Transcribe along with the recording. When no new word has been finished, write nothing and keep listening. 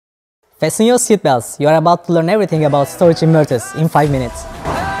Fasten your seatbelts, you are about to learn everything about storage inverters in 5 minutes.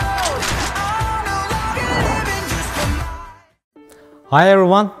 Hi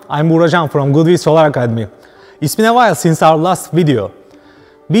everyone, I'm Burajan from GoodWe Solar Academy. It's been a while since our last video.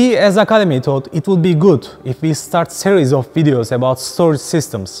 We as Academy thought it would be good if we start series of videos about storage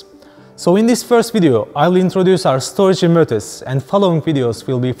systems. So in this first video, I will introduce our storage inverters, and following videos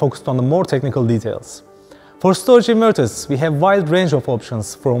will be focused on the more technical details. For storage inverters, we have a wide range of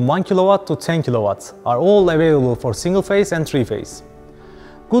options from 1 kW to 10 kW, are all available for single phase and three phase.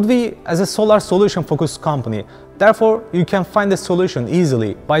 GoodWe is a solar solution focused company, therefore you can find a solution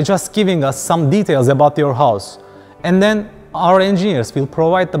easily by just giving us some details about your house, and then our engineers will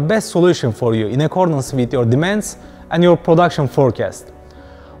provide the best solution for you in accordance with your demands and your production forecast.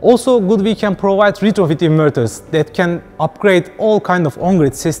 Also, GoodWe can provide retrofit inverters that can upgrade all kinds of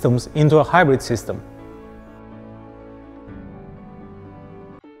on-grid systems into a hybrid system.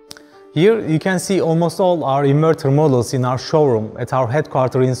 Here you can see almost all our inverter models in our showroom at our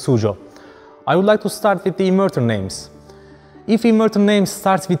headquarters in Suzhou. I would like to start with the inverter names. If inverter name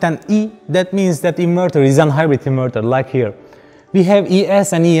starts with an E, that means that inverter is a hybrid inverter, like here. We have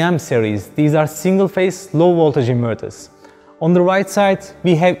ES and EM series. These are single-phase, low-voltage inverters. On the right side,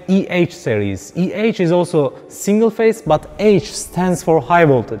 we have EH series. EH is also single-phase, but H stands for high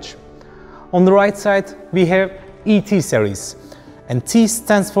voltage. On the right side, we have ET series. And T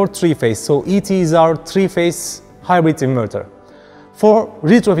stands for three-phase, so ET is our three-phase hybrid inverter. For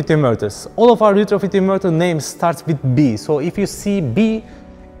retrofit inverters, all of our retrofit inverter names starts with B, so if you see B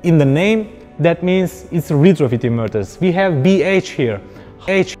in the name, that means it's retrofit inverters. We have BH here.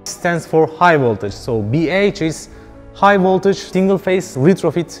 H stands for high voltage, so BH is high voltage single-phase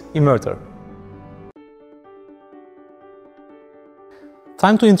retrofit inverter.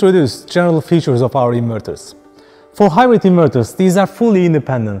 Time to introduce general features of our inverters. For hybrid inverters, these are fully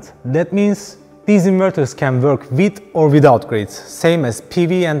independent. That means these inverters can work with or without grids, same as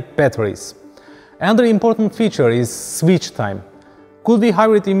PV and batteries. Another important feature is switch time. GoodWe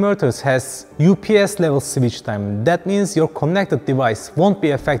hybrid inverters has UPS level switch time. That means your connected device won't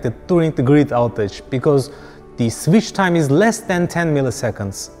be affected during the grid outage because the switch time is less than 10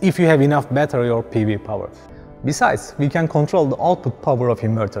 milliseconds if you have enough battery or PV power. Besides, we can control the output power of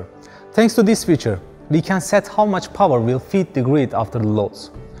inverter. Thanks to this feature, we can set how much power will feed the grid after the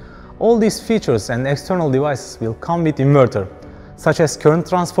loads. All these features and external devices will come with inverter, such as current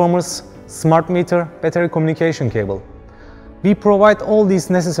transformers, smart meter, battery communication cable. We provide all these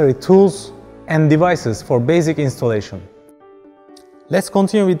necessary tools and devices for basic installation. Let's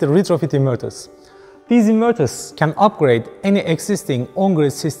continue with the retrofit inverters. These inverters can upgrade any existing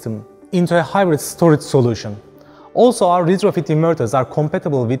on-grid system into a hybrid storage solution. Also, our retrofit inverters are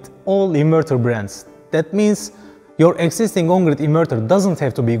compatible with all inverter brands. That means your existing on-grid inverter doesn't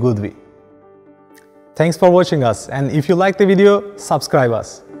have to be GoodWe. Thanks for watching us, and if you like the video, subscribe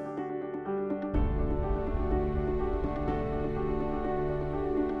us.